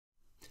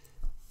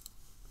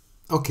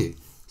Okay,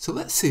 so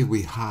let's say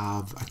we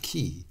have a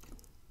key,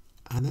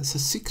 and it's a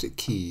secret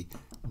key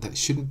that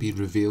shouldn't be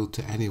revealed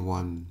to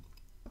anyone,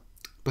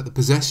 but the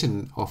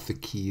possession of the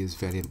key is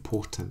very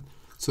important.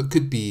 So it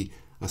could be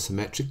a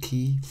symmetric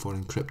key for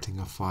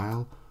encrypting a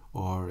file,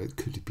 or it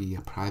could be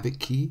a private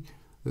key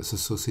that's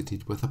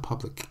associated with a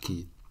public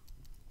key.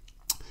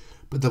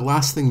 But the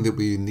last thing that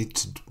we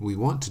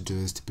want to do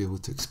is to be able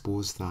to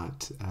expose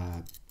that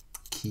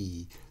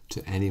key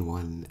to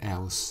anyone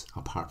else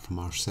apart from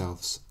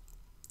ourselves.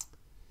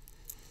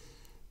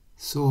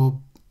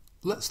 So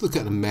let's look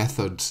at a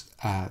method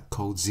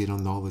called zero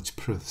knowledge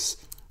proofs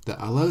that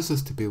allows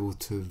us to be able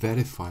to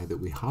verify that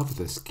we have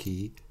this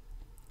key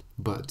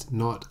but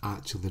not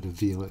actually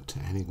reveal it to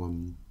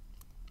anyone.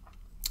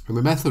 And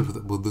the method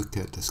that we'll look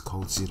at is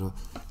called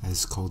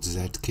zkSnarks,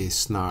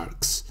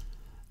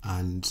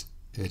 and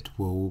it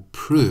will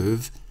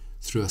prove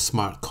through a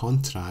smart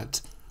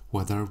contract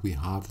whether we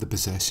have the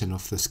possession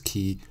of this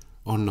key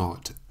or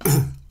not.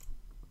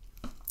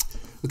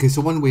 Okay,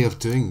 so one way of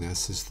doing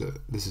this is that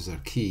this is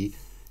our key,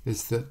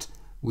 is that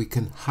we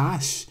can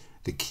hash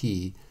the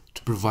key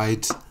to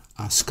provide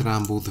a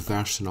scrambled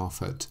version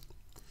of it.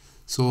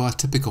 So a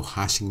typical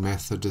hashing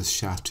method is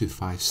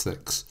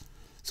SHA-256.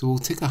 So we'll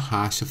take a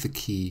hash of the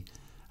key,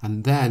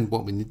 and then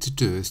what we need to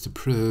do is to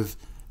prove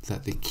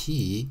that the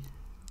key,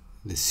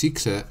 the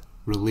secret,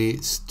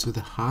 relates to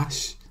the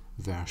hash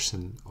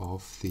version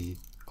of the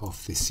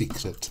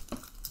secret.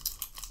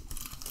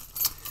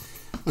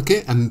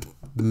 Okay, and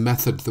the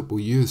method that we'll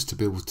use to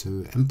be able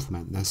to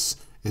implement this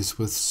is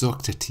with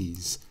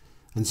Socrates.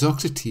 And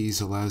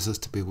Socrates allows us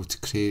to be able to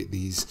create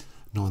these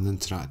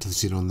non-interactive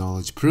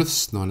zero-knowledge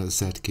proofs known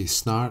as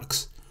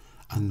zkSnarks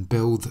and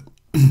build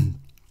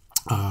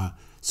a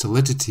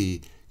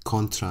Solidity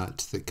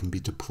contract that can be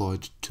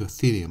deployed to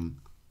Ethereum.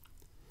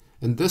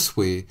 In this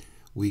way,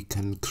 we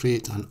can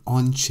create an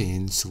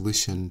on-chain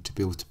solution to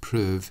be able to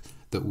prove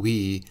that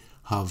we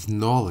have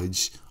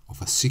knowledge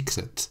of a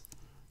secret,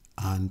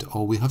 and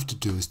all we have to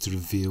do is to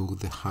reveal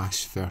the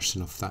hash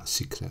version of that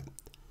secret.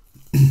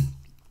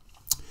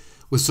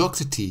 With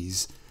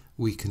Socrates,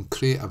 we can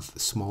create a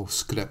small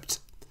script.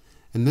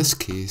 In this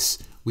case,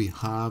 we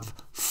have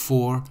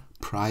 4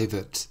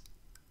 private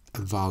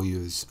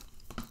values,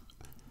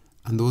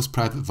 and those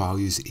private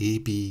values A,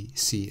 B,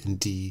 C and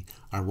D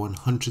are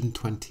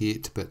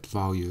 128-bit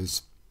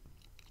values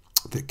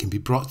that can be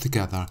brought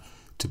together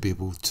to be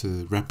able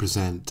to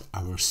represent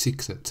our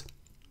secret.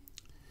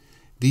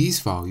 These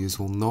values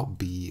will not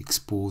be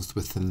exposed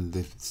within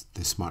the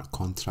smart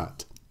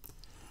contract.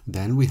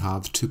 Then we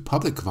have 2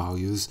 public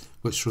values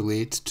which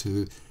relate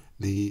to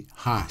the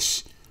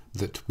hash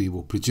that we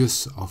will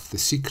produce of the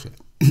secret.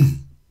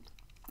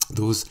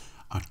 Those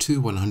are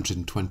 2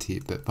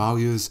 128-bit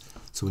values,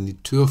 so we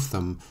need 2 of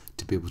them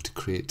to be able to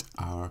create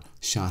our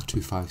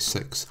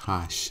SHA-256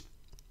 hash.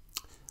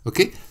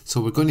 Okay, so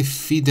we're going to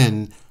feed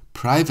in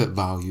private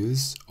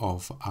values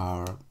of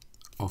our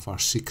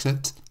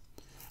secret,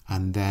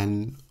 and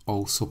then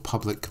also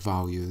public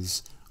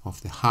values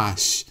of the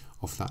hash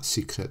of that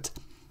secret,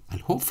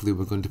 and hopefully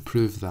we're going to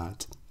prove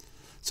that.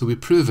 So we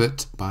prove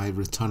it by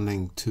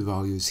returning 2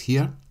 values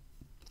here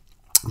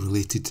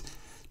related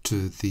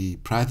to the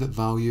private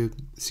value,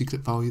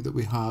 secret value that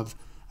we have,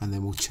 and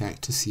then we'll check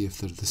to see if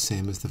they're the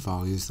same as the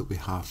values that we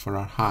have for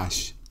our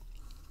hash.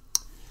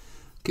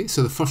 Okay,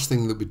 so the first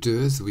thing that we do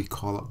is we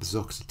call up the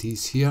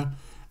Socrates here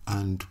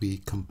and we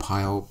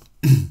compile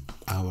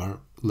our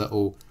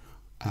little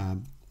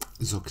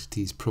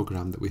Socrates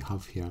program that we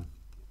have here.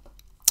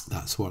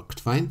 That's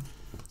worked fine.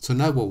 So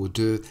now what we'll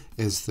do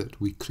is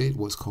that we create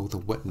what's called a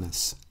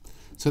witness.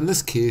 So in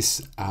this case,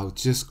 I'll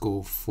just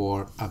go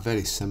for a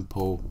very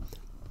simple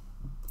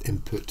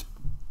input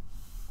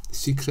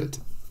secret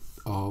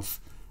of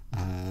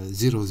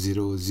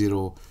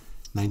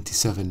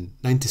 00097.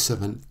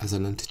 97 as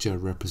an integer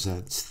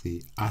represents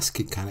the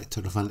ASCII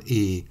character of an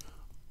A,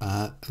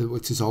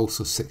 which is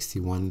also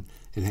 61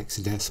 in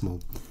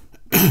hexadecimal.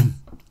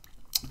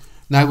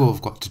 Now what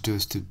we've got to do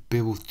is to be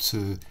able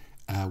to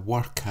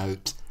work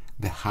out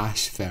the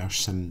hash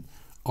version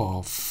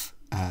of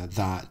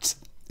that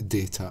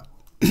data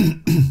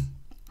and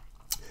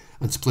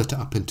split it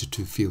up into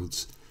 2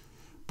 fields.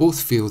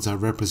 Both fields are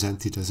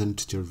represented as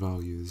integer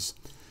values.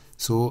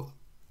 So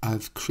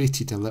I've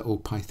created a little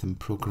Python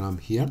program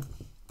here.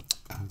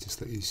 I'll just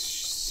let you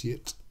see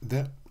it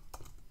there.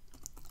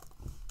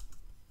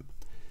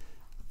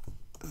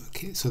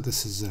 Okay, so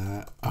this is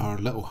our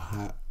little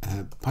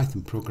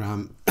Python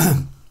program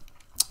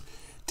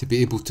to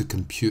be able to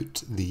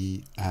compute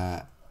the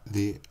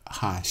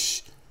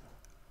hash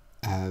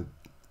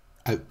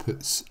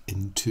outputs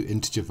into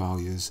integer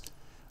values.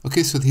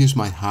 Okay, so here's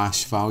my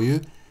hash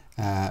value,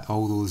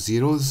 all those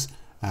zeros,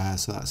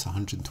 so that's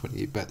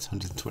 128 bits,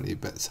 120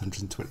 bits,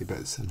 120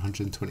 bits, and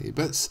 120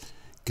 bits,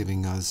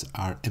 giving us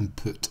our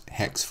input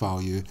hex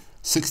value.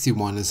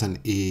 61 is an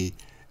A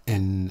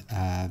in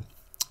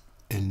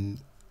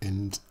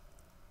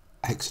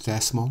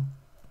hexadecimal,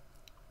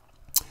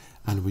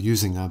 and we're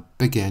using a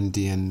big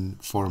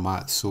endian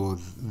format, so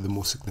the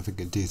most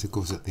significant data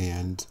goes at the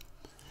end.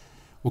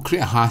 We'll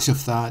create a hash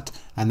of that,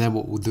 and then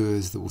what we'll do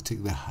is that we'll take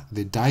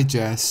the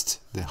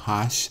digest, the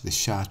hash, the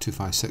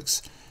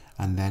SHA-256,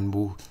 and then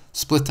we'll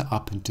split it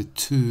up into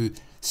two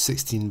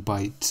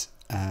 16-byte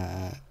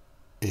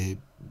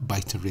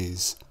byte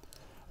arrays.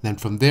 Then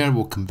from there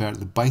we'll convert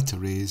the byte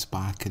arrays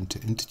back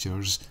into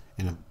integers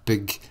in a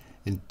big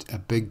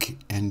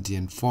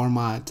endian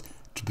format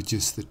to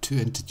produce the two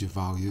integer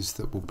values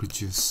that will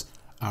produce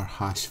our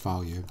hash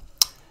value.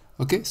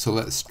 Okay, so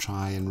let's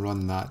try and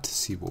run that to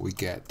see what we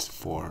get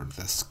for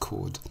this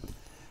code.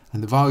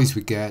 And the values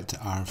we get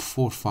are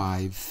 4,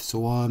 5,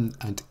 so on,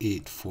 and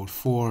 8, 4,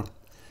 4.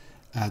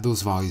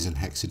 Those values in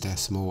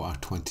hexadecimal are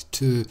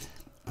 22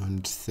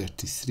 and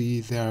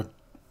 33 there,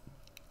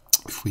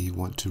 if we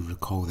want to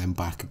recall them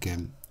back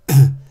again.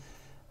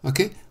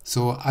 Okay,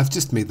 so I've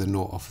just made the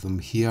note of them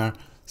here.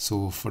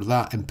 So for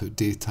that input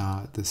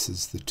data, this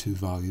is the two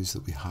values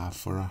that we have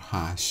for our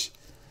hash.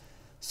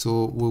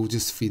 So we'll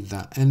just feed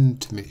that in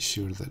to make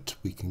sure that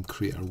we can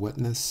create our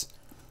witness.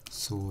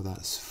 So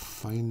that's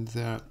fine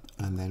there,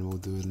 and then we'll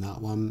do in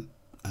that one,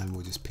 and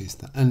we'll just paste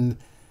that in,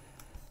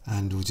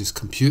 and we'll just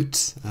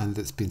compute, and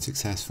it's been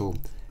successful.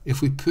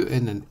 If we put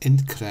in an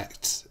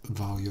incorrect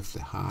value of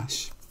the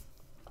hash,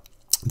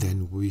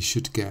 then we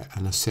should get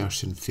an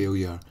assertion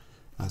failure,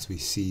 as we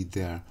see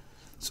there.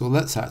 So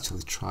let's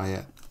actually try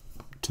it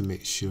to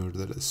make sure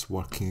that it's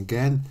working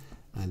again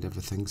and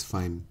everything's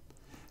fine.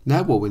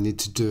 Now what we need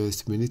to do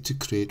is we need to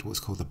create what's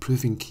called a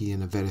proving key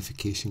and a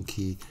verification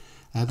key.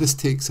 This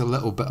takes a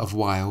little bit of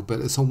while,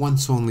 but it's a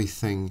once only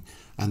thing,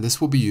 and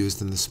this will be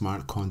used in the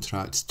smart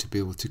contracts to be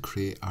able to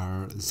create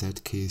our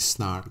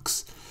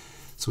zkSnarks.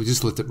 So we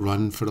just let it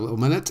run for a little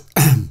minute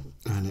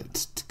and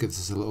it gives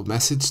us a little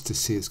message to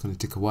say it's going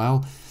to take a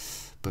while,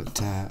 but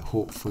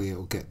hopefully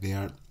it'll get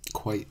there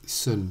quite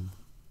soon.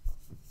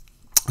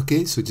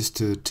 Okay, so just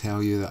to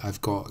tell you that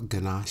I've got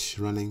Ganache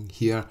running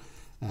here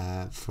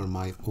for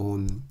my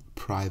own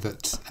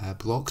private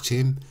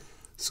blockchain.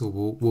 So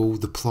we'll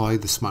deploy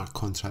the smart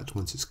contract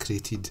once it's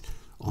created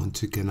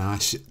onto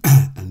Ganache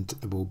and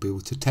we'll be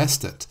able to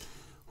test it,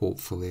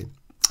 hopefully.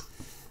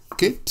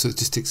 Okay, so it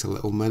just takes a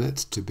little minute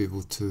to be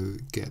able to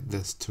get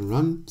this to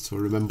run. So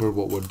remember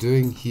what we're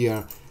doing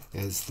here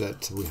is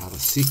that we have a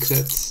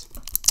secret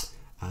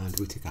and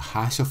we take a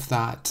hash of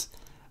that,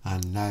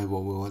 and now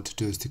what we want to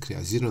do is to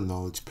create a zero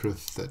knowledge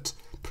proof that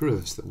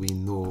proves that we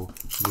know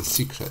the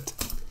secret.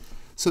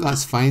 So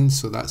that's fine,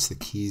 so that's the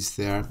keys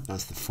there,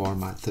 that's the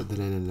format that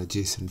they're in a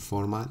JSON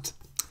format.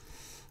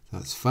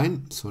 That's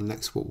fine. So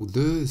next what we'll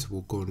do is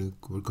we're going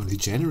to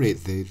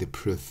generate the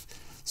proof.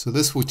 So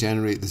this will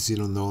generate the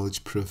zero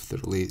knowledge proof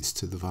that relates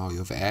to the value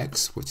of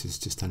x, which is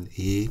just an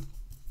A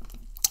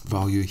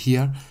value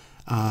here,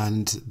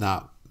 and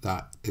that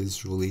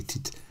is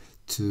related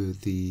to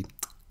the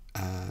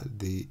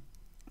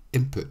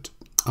input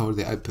or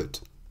the output.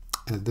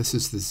 This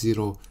is the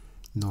zero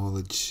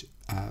knowledge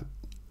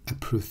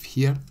proof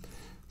here.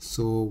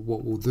 So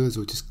what we'll do is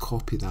we'll just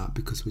copy that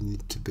because we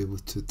need to be able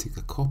to take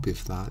a copy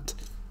of that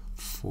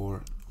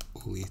for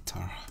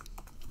later.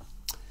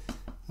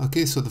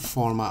 Okay, so the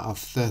format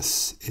of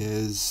this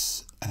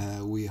is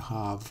we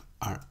have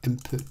our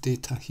input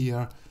data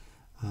here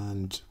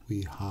and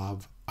we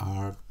have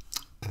our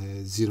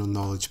zero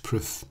knowledge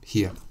proof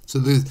here. So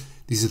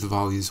these are the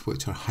values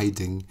which are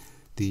hiding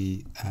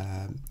the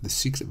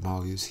secret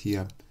values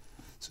here.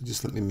 So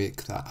just let me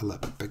make that a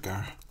little bit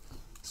bigger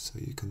so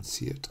you can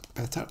see it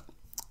better.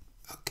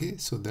 Okay,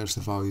 so there's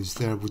the values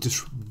there. We'll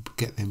just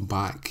get them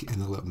back in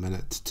a little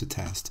minute to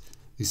test.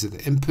 These are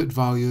the input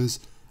values,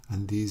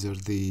 and these are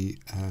the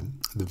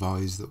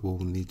values that we'll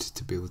need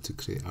to be able to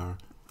create our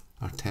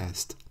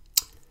test.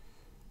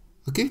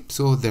 Okay,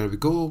 so there we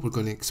go. We're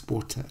going to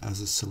export it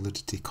as a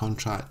Solidity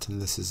contract, and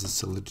this is a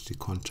Solidity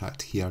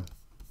contract here.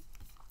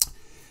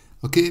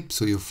 Okay,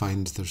 so you'll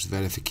find there's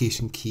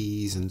verification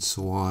keys and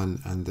so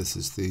on, and this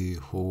is the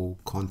whole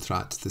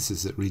contract. This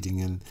is it reading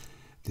in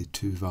the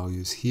two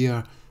values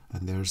here,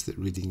 and there's the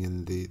reading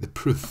in the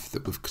proof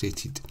that we've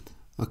created.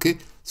 Okay,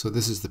 so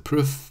this is the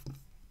proof,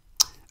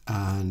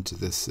 and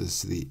this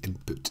is the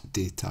input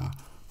data,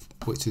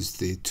 which is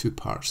the two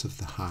parts of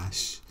the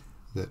hash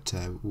that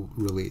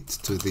relate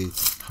to the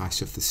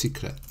hash of the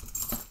secret.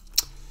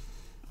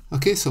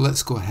 Okay, so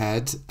let's go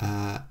ahead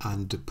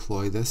and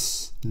deploy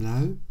this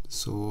now.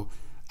 So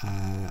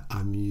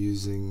I'm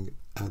using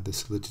the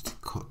Solidity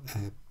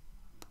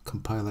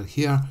compiler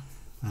here,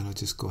 and I'll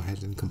just go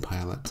ahead and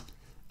compile it.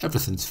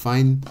 Everything's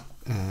fine.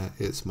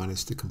 It's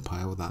managed to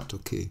compile that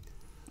okay.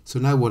 So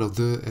now what I'll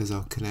do is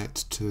I'll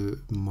connect to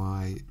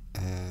my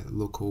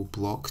local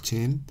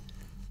blockchain.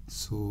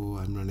 So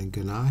I'm running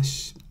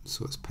Ganache,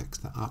 so it's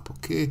picked that up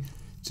okay.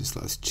 Just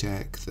let's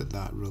check that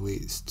that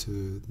relates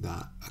to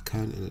that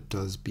account, and it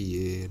does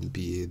BA and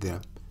BA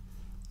there.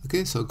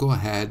 Okay, so I'll go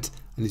ahead,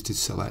 I need to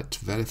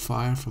select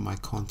verifier from my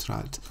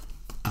contract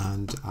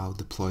and I'll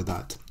deploy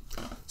that.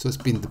 So it's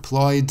been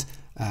deployed.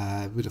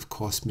 It would have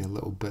cost me a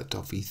little bit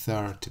of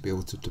ether to be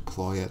able to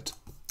deploy it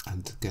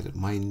and get it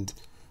mined,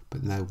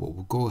 but now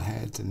we'll go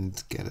ahead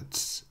and get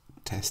it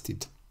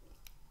tested.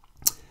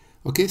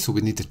 Okay, so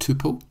we need a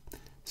tuple.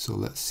 So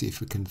let's see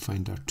if we can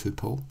find our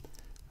tuple,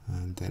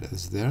 and there it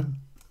is there.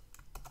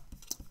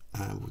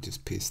 And we'll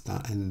just paste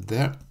that in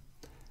there.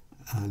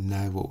 And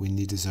now what we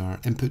need is our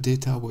input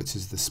data, which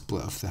is the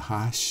split of the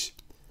hash.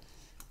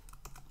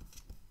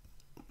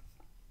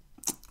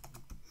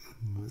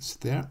 It's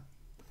there.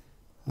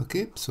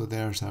 Okay, so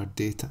there's our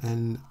data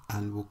in,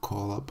 and we'll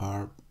call up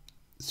our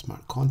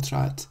smart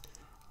contract,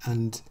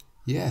 and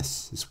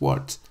yes, it's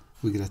worked.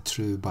 We get a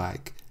true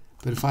back.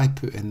 But if I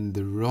put in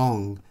the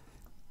wrong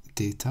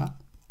data,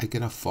 I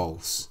get a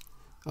false.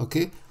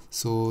 Okay,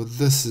 so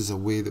this is a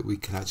way that we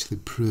can actually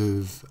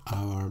prove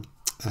our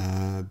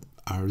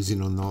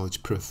zero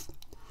knowledge proof.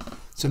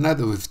 So now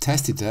that we've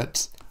tested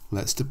it,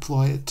 let's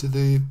deploy it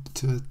to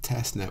a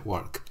test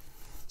network.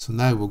 So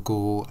now we'll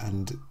go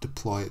and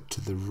deploy it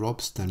to the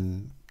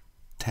Robston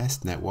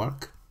test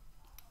network.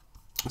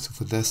 So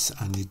for this,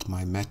 I need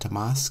my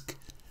MetaMask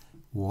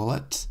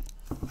wallet.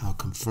 I'll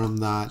confirm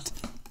that,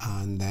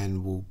 and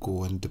then we'll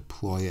go and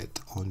deploy it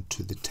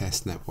onto the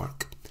test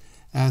network.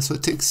 So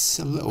it takes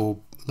a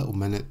little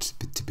minute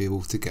to be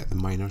able to get the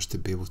miners to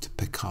be able to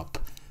pick up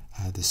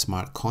the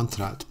smart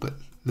contract, but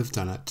they've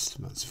done it.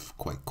 That's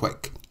quite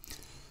quick.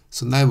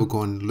 So now we'll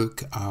go and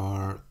look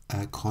our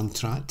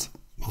contract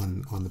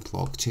on the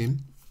blockchain,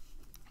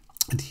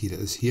 and here it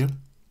is here.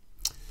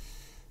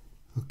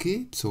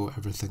 Okay, so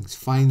everything's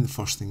fine. The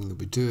first thing that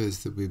we do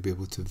is that we'll be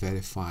able to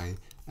verify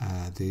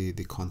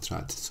the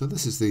contract. So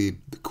this is the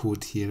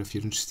code here if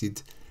you're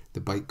interested, the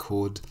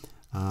bytecode,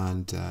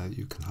 and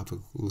you can have a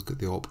look at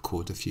the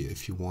opcode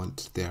if you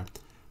want there.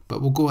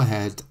 But we'll go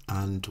ahead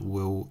and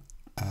we'll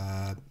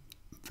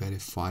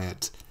verify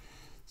it.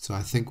 So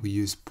I think we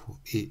use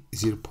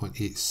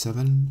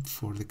 0.87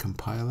 for the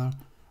compiler,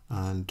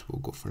 and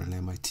we'll go for an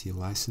MIT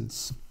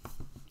license,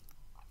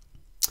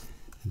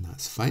 and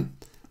that's fine.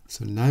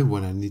 So now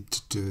what I need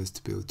to do is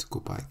to be able to go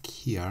back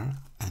here,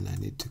 and I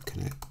need to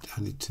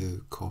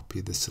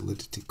copy the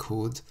Solidity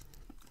code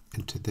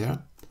into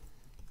there,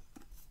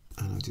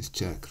 and I'll just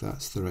check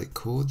that's the right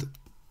code.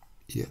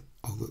 Yeah,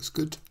 all looks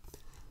good.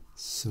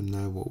 So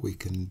now what we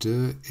can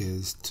do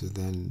is to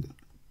then,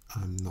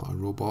 I'm not a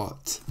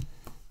robot,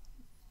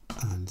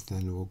 and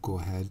then we'll go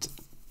ahead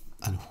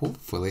and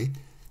hopefully,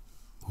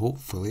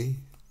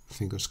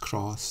 fingers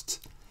crossed,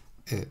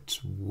 it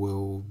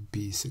will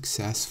be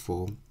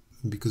successful,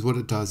 because what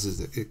it does is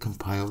it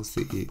compiles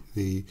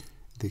the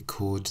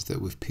code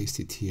that we've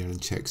pasted here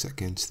and checks it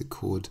against the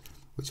code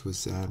which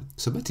was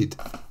submitted,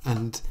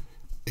 and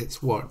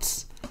it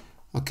works.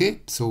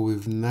 Okay, so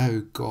we've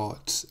now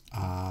got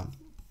a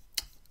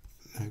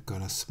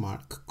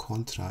smart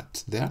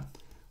contract there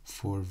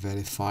for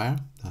verifier.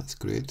 That's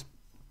great.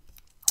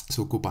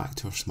 So we'll go back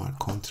to our smart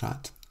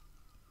contract,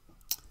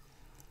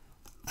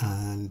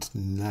 and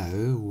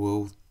now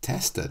we'll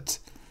test it.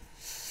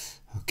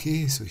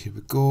 Okay, so here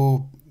we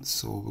go.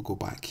 So we'll go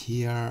back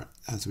here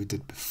as we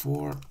did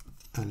before,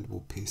 and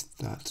we'll paste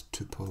that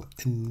tuple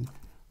in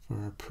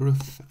for our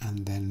proof,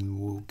 and then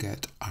we'll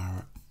get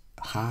our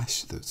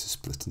hash that's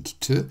split into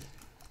 2.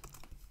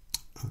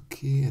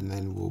 Okay, and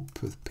then we'll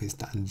paste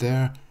that in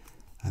there,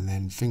 and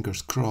then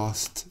fingers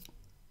crossed,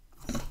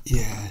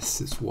 yes,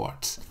 it's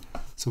worked.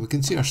 So we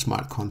can see our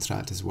smart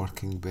contract is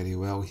working very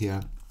well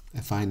here.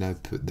 If I now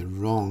put the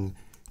wrong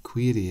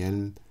query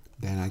in,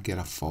 then I get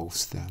a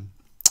false then.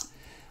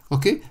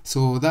 Okay,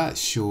 so that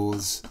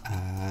shows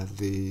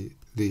the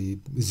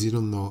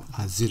zero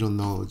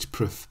knowledge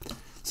proof.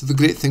 So the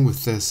great thing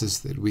with this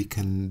is that we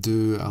can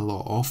do a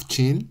lot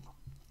off-chain,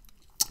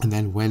 and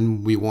then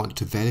when we want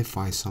to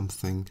verify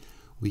something,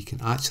 we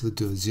can actually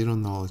do a zero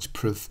knowledge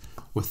proof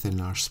within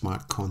our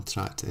smart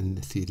contract in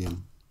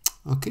Ethereum.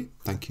 Okay,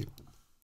 thank you.